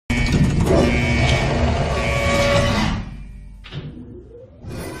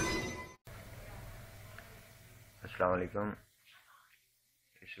السلام علیکم۔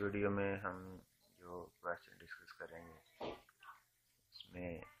 اس ویڈیو میں ہم جو کویسچن ڈسکس کریں گے اس میں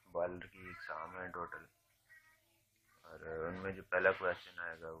بوائلر کی اقسام ہیں ٹوٹل، اور ان میں جو پہلا کویسچن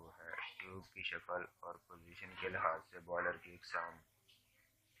آئے گا وہ ہے ٹیوب کی شکل اور پوزیشن کے لحاظ سے بوائلر کی اقسام۔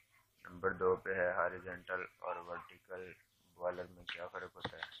 نمبر 2 پہ ہے ہاریزنٹل اور ورٹیکل بوائلر میں کیا فرق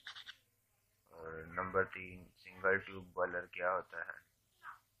ہوتا ہے، اور نمبر 3 سنگل ٹیوب بوائلر کیا ہوتا ہے۔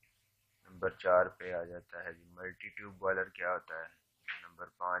 نمبر 4 پہ آ جاتا ہے ملٹی ٹیوب بوائلر کیا ہوتا ہے۔ نمبر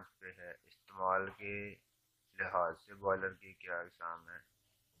 5 پہ ہے استعمال کے لحاظ سے بوائلر کی کیا اقسام ہے،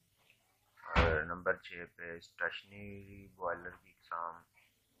 اور نمبر 6 پہ اسٹیشنری بوائلر کی اقسام۔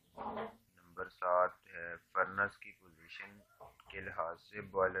 نمبر 7 ہے فرنس کی پوزیشن کے لحاظ سے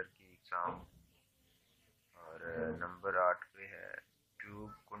بوائلر کی اقسام، اور نمبر 8 پہ ہے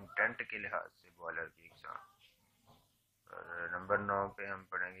ٹیوب کنٹینٹ کے لحاظ سے بوائلر کی اقسام، اور نمبر 9 پہ ہم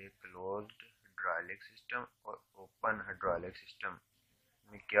پڑھیں گے کلوزڈ ہائیڈرولک سسٹم اور اوپن ہائیڈرولک سسٹم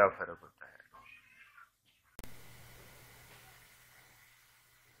میں کیا فرق ہوتا ہے۔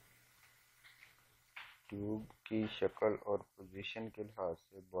 ٹیوب کی شکل اور پوزیشن کے لحاظ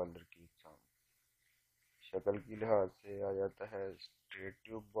سے بوائلر کی اقسام۔ شکل کی لحاظ سے آ جاتا ہے street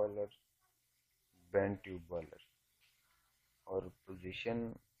tube boiler, band tube boiler, اور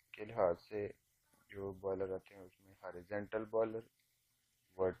پوزیشن کے لحاظ سے جو بوائلر آتے ہیں اس میں ہاریزنٹل بوائلر،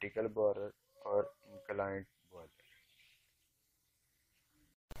 ورٹیکل بوائلر اور انکلائنڈ بوائلر۔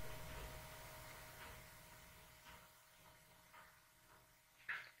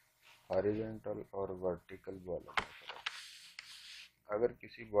 ہاریزنٹل اور ورٹیکل بوائلر کا فرق۔ اگر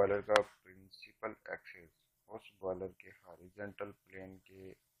کسی بوائلر کا پرنسپل ایکسس اس بوائلر کے ہاریزنٹل پلین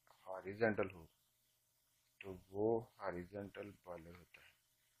کے ہاریزنٹل ہو تو وہ ہاریزنٹل بوائلر ہوتا ہے،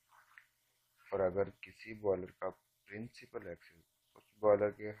 اور اگر کسی بوائلر کا پرنسپل ایکسس اس بوائلر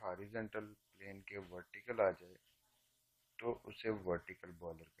کے ہاریزنٹل پلین کے ورٹیکل آ جائے تو اسے ورٹیکل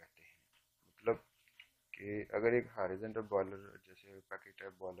بوائلر کہتے ہیں۔ مطلب کہ اگر ایک ہاریزنٹل بوائلر جیسے پیکٹ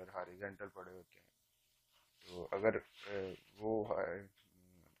ٹائپ بوائلر ہاریزنٹل پڑے ہوتے ہیں تو اگر وہ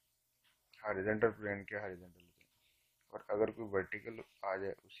ہاریزنٹل پلین کے ہاریزنٹل ہوتے ہیں، اور اگر کوئی ورٹیکل آ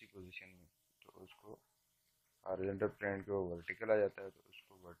جائے اسی پوزیشن میں تو اس کو ہاریزنٹل پلین کے ورٹیکل آ جاتا ہے تو اس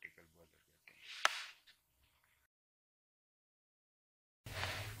کو ورٹیکل بوائلر کہتے ہیں۔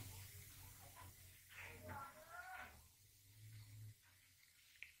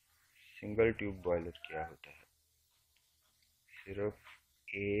 سنگل ٹیوب بوائلر کیا ہوتا ہے؟ صرف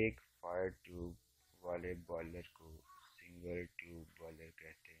ایک فائر ٹیوب والے بوائلر کو سنگل ٹیوب بوائلر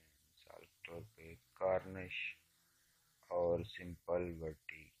کہتے ہیں، مثال کے طور پہ کارنش اور simple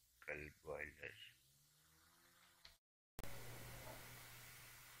vertical boiler.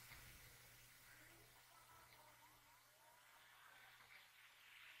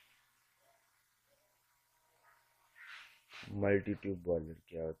 Multi tube boiler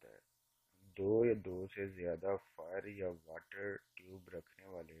کیا ہوتا ہے؟ دو یا دو سے زیادہ فائر یا واٹر ٹیوب رکھنے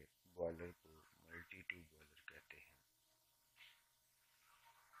والے بوائلر کو ملٹی ٹیوب بوائلر کہتے ہیں۔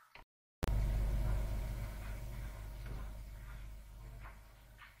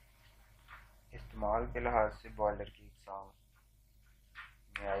 استعمال کے لحاظ سے بوائلر کی اقسام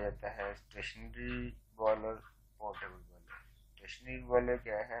میں آ جاتا ہے stationery boiler, portable boiler. Stationery boiler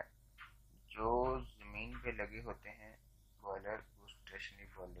کیا ہے؟ جو زمین پہ لگے ہوتے ہیں بوائلر وہ اسٹیشنری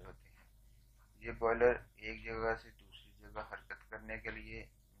بوائلر ہوتے ہیں۔ یہ بوائلر ایک جگہ سے دوسری جگہ حرکت کرنے کے لیے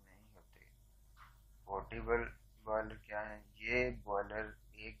نہیں ہوتے۔ پورٹیبل بوائلر کیا ہیں؟ یہ بوائلر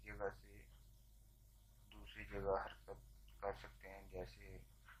ایک جگہ سے دوسری جگہ حرکت کر سکتے ہیں، جیسے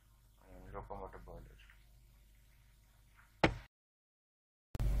لوکوموٹر بوائلر۔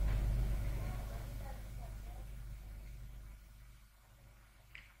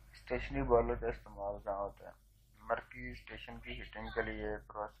 اسٹیشنری بوائلر کا استعمال کہاں ہوتا ہے؟ مرکزی اسٹیشن کی ہیٹنگ کے لیے،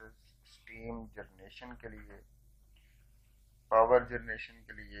 پروسیس اسٹیم جنریشن کے لیے، پاور جنریشن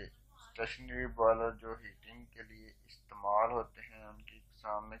کے لیے۔ اسٹیشنری بوائلر جو ہیٹنگ کے لیے استعمال ہوتے ہیں ان کی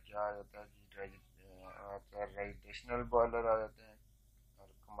اقسام میں کیا آ جاتا ہے؟ ریزیڈینشل بوائلر آ جاتے ہیں اور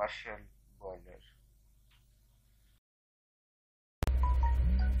کمرشل بوائلر۔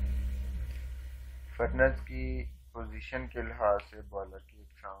 فرنس کی پوزیشن کے لحاظ سے بوائلر کی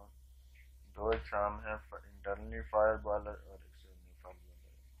اقسام۔ دو اقسام ہیں، انٹرنلی فائر بوائلر اور externally fire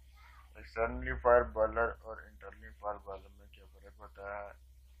boiler. Externally fire boiler اور انٹرنلی فائر بوائلر میں کیا فرق ہوتا ہے؟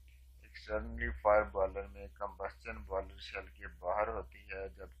 ایکسٹرنلی فائر بوائلر میں کمبسچن بوائلر شیل کے باہر ہوتی ہے،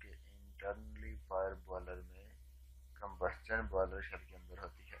 جبکہ انٹرنلی فائر بوائلر میں کمبسچن بوائلر شیل کے اندر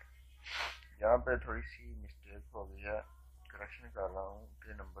ہوتی ہے۔ یہاں پہ تھوڑی سی مسٹیک ہو گئی ہے، کریکشن کر رہا ہوں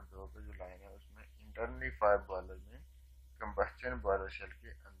کہ نمبر 2 پہ جو لائن ہے اس میں انٹرنلی فائر بوائلر میں کمبسچن بوائلر شیل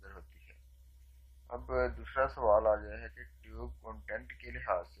کے اندر ہوتی ہے، अब दूसरा सवाल आ गया है कि ट्यूब कंटेंट के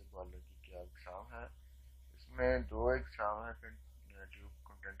लिहाज से बॉयलर की क्या अकसाम है। इसमें दो अकसाम है ट्यूब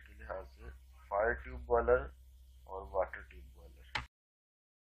कंटेंट के लिहाज से, फायर ट्यूब बॉयलर और water tube boiler.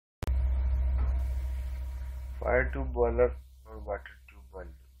 Fire tube boiler और water tube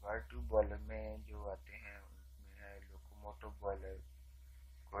boiler. Fire tube boiler में जो आते हैं उनमें है locomotive boiler,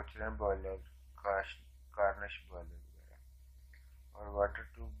 Cochrane boiler, कार्नश boiler वगैरह। और वाटर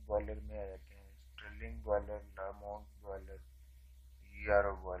ट्यूब बॉयलर में आ जाते हैं Stirling boiler, लामाउंट boiler,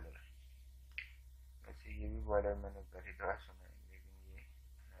 ERO boiler. वैसे ये भी बॉयलर मैंने पहली दफा सुना है, लेकिन ये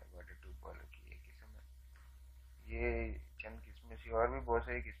वाटर ट्यूब बॉयलर की एक किस्म है। ये चंद किस्में सी और भी बहुत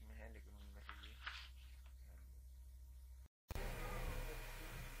सारी किस्में हैं, लेकिन उनमें से ये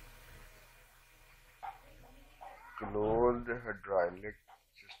क्लोज्ड हाइड्रोलिक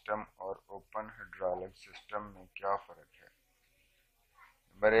सिस्टम और ओपन हाइड्रोलिक सिस्टम में क्या फ़र्क है।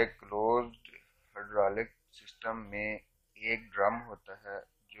 नंबर एक, क्लोज्ड हाइड्रोलिक सिस्टम में एक ड्रम होता है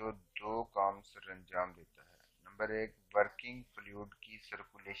जो दो काम सर अंजाम देता है। नंबर एक, वर्किंग फ्लूइड की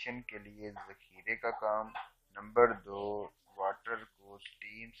सर्कुलेशन के लिए ज़ख़ीरे का काम। नंबर दो, वाटर को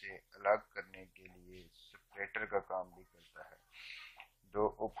स्टीम से अलग करने के लिए सेपरेटर का काम भी करता है। दो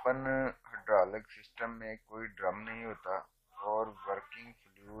ओपन हाइड्रोलिक सिस्टम में कोई ड्रम नहीं होता और वर्किंग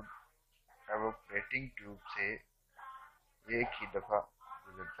फ्लूइड एवोपरेटिंग ट्यूब से एक ही दफ़ा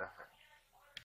गुजरता है।